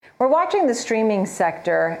We're watching the streaming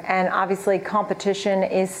sector, and obviously competition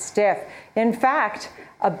is stiff. In fact,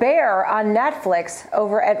 a bear on Netflix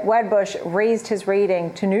over at Wedbush raised his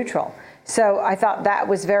rating to neutral. So I thought that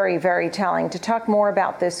was very, very telling. To talk more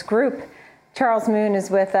about this group, Charles Moon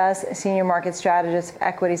is with us, Senior Market Strategist of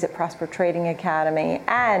Equities at Prosper Trading Academy,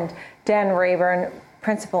 and Dan Rayburn,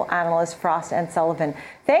 Principal Analyst, Frost & Sullivan.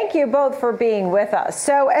 Thank you both for being with us.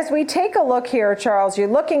 So as we take a look here, Charles, you're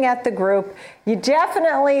looking at the group. You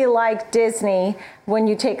definitely like Disney when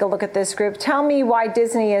you take a look at this group. Tell me why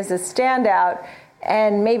Disney is a standout,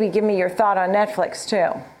 and maybe give me your thought on Netflix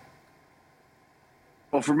too.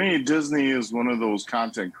 Well, for me, Disney is one of those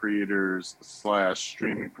content creators /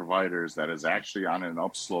 streaming providers that is actually on an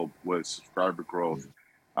upslope with subscriber growth.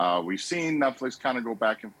 We've seen Netflix kind of go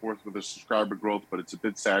back and forth with their subscriber growth, but it's a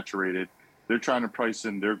bit saturated. They're trying to price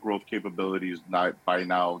in their growth capabilities by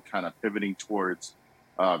now, kind of pivoting towards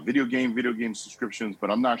video game subscriptions, but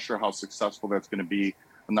I'm not sure how successful that's going to be.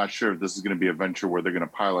 I'm not sure if this is going to be a venture where they're going to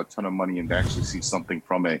pile a ton of money and actually see something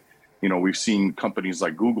from it. You know, we've seen companies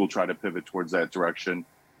like Google try to pivot towards that direction,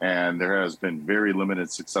 and there has been very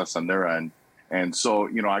limited success on their end. And so,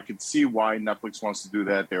 you know, I could see why Netflix wants to do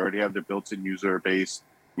that. They already have their built-in user base.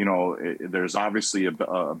 You know, there's obviously a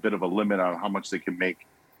bit of a limit on how much they can make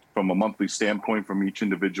from a monthly standpoint from each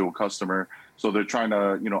individual customer. So they're trying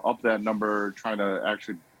to, you know, up that number, trying to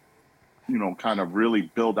actually, you know, kind of really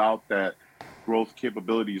build out that growth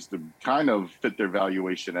capabilities to kind of fit their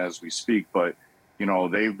valuation as we speak. But, you know,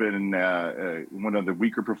 they've been one of the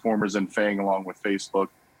weaker performers in FANG along with Facebook.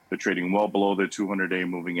 They're trading well below their 200-day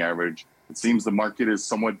moving average. It seems the market is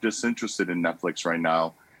somewhat disinterested in Netflix right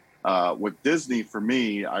now. With Disney, for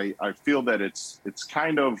me, I feel that it's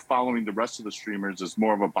kind of following the rest of the streamers as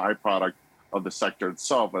more of a byproduct of the sector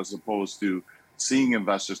itself, as opposed to seeing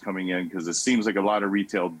investors coming in, because it seems like a lot of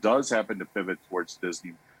retail does happen to pivot towards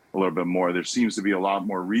Disney a little bit more. There seems to be a lot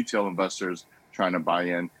more retail investors trying to buy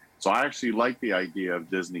in. So I actually like the idea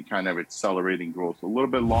of Disney kind of accelerating growth a little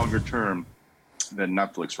bit longer term than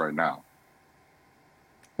Netflix right now.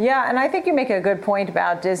 Yeah, and I think you make a good point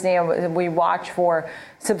about Disney, and we watch for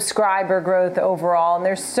subscriber growth overall, and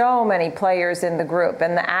there's so many players in the group,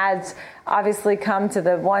 and the ads obviously come to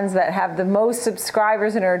the ones that have the most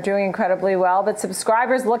subscribers and are doing incredibly well, but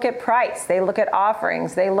subscribers look at price, they look at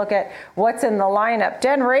offerings, they look at what's in the lineup.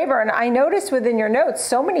 Dan Rayburn, I noticed within your notes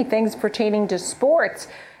so many things pertaining to sports,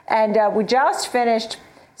 and we just finished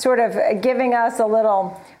sort of giving us a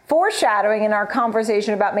little foreshadowing in our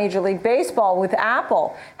conversation about Major League Baseball with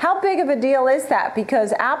Apple. How big of a deal is that?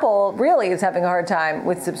 Because Apple really is having a hard time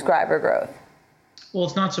with subscriber growth. Well,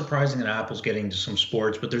 it's not surprising that Apple's getting to some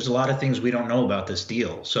sports, but there's a lot of things we don't know about this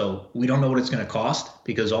deal. So we don't know what it's going to cost,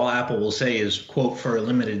 because all Apple will say is, quote, for a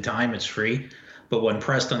limited time, it's free. But when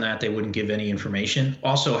pressed on that, they wouldn't give any information.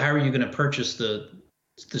 Also, how are you going to purchase the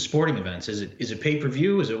sporting events? Is it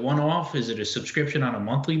pay-per-view? Is it one-off? Is it a subscription on a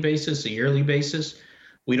monthly basis, a yearly basis?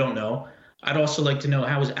 We don't know. I'd also like to know,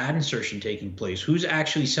 how is ad insertion taking place? Who's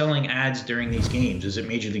actually selling ads during these games? Is it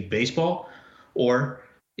Major League Baseball, or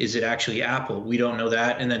is it actually Apple? We don't know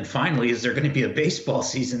that. And then finally, is there going to be a baseball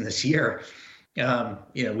season this year? You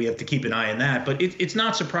know, we have to keep an eye on that. But it's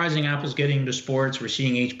not surprising Apple's getting into sports. We're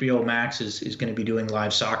seeing HBO Max is going to be doing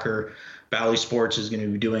live soccer. Bally Sports is going to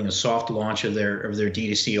be doing a soft launch of their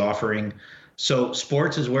D2C offering. So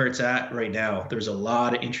sports is where it's at right now. There's a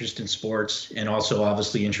lot of interest in sports, and also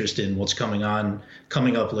obviously interest in what's coming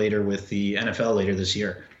up later with the NFL later this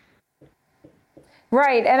year.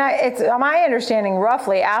 Right, and it's my understanding,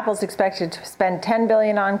 roughly, Apple's expected to spend $10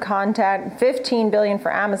 billion on content, $15 billion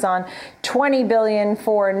for Amazon, $20 billion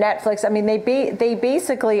for Netflix. I mean, they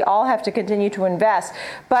basically all have to continue to invest.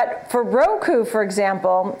 But for Roku, for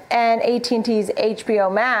example, and AT&T's HBO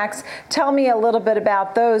Max, tell me a little bit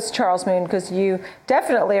about those, Charles Moon, because you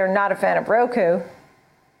definitely are not a fan of Roku.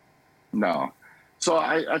 No. So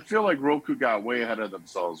I feel like Roku got way ahead of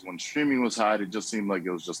themselves. When streaming was hot, it just seemed like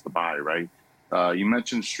it was just the buy, right? You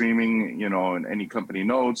mentioned streaming, you know, in any company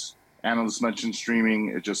notes. Analysts mentioned streaming.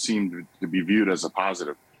 It just seemed to be viewed as a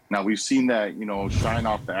positive. Now, we've seen that, you know, shine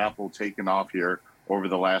off the Apple taken off here over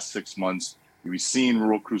the last 6 months. We've seen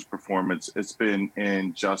Roku's performance. It's been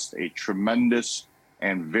in just a tremendous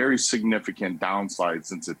and very significant downside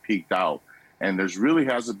since it peaked out. And there's really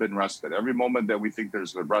hasn't been respite. Every moment that we think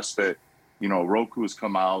there's a respite, you know, Roku has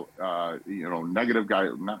come out, you know, negative guide.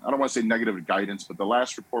 I don't want to say negative guidance, but the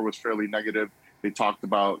last report was fairly negative. They talked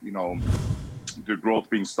about, you know, the growth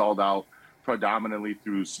being stalled out predominantly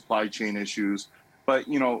through supply chain issues. But,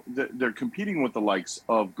 you know, they're competing with the likes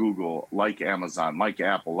of Google, like Amazon, like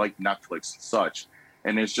Apple, like Netflix and such.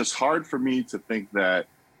 And it's just hard for me to think that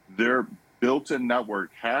they're built-in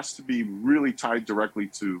network has to be really tied directly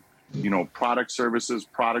to, product services,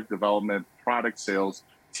 product development, product sales,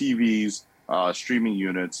 TVs, streaming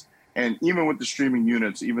units. And even with the streaming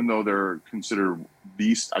units, even though they're considered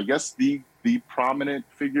the prominent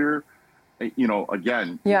figure,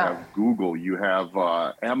 again, you have Google, you have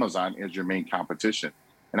Amazon as your main competition.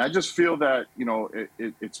 And I just feel that,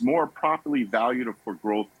 it's more properly valued for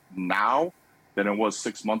growth now than it was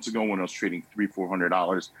 6 months ago when it was trading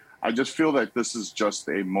 $300-400. I just feel that this is just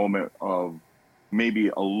a moment of maybe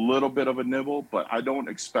a little bit of a nibble, but I don't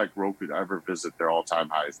expect Roku to ever visit their all-time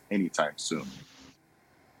highs anytime soon.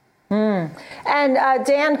 And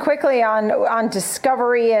Dan, quickly on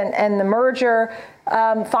Discovery and the merger,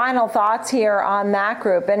 final thoughts here on that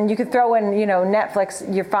group. And you could throw in,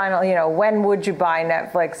 Netflix, your final, when would you buy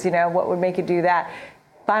Netflix? What would make you do that?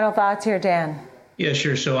 Final thoughts here, Dan. Yeah,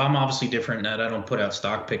 sure. So I'm obviously different in that I don't put out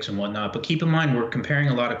stock picks and whatnot, but keep in mind, we're comparing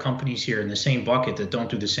a lot of companies here in the same bucket that don't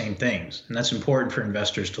do the same things. And that's important for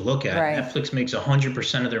investors to look at. Right. Netflix makes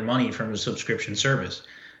 100% of their money from a subscription service.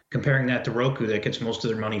 Comparing that to Roku, that gets most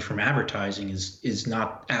of their money from advertising, is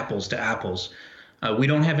not apples to apples. We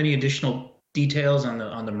don't have any additional details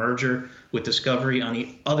on the merger with Discovery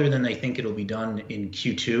other than they think it'll be done in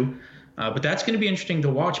Q2. But that's going to be interesting to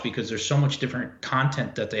watch because there's so much different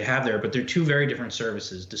content that they have there. But they're two very different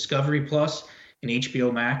services. Discovery Plus and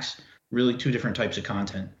HBO Max, really two different types of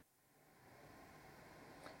content.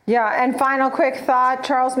 Yeah, and final quick thought,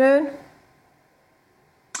 Charles Moon?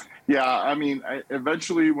 Yeah, I mean,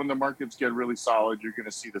 eventually when the markets get really solid, you're going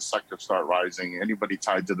to see the sector start rising. Anybody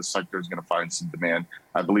tied to the sector is going to find some demand.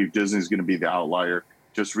 I believe Disney is going to be the outlier.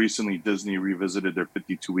 Just recently, Disney revisited their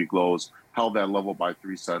 52-week lows, held that level by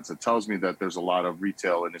 3 cents. It tells me that there's a lot of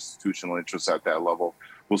retail and institutional interest at that level.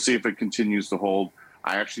 We'll see if it continues to hold.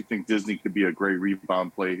 I actually think Disney could be a great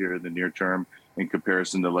rebound play here in the near term in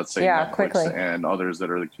comparison to, let's say, Netflix and others that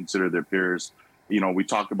are considered their peers. We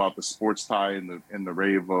talk about the sports tie and the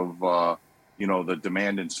rave of, the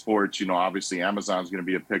demand in sports. Obviously Amazon's going to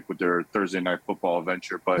be a pick with their Thursday Night Football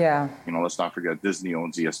venture, but, let's not forget Disney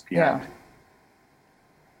owns ESPN.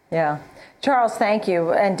 Yeah. Charles, thank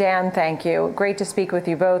you. And Dan, thank you. Great to speak with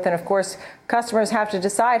you both. And of course, customers have to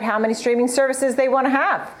decide how many streaming services they want to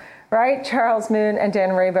have, right? Charles Moon and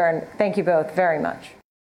Dan Rayburn, thank you both very much.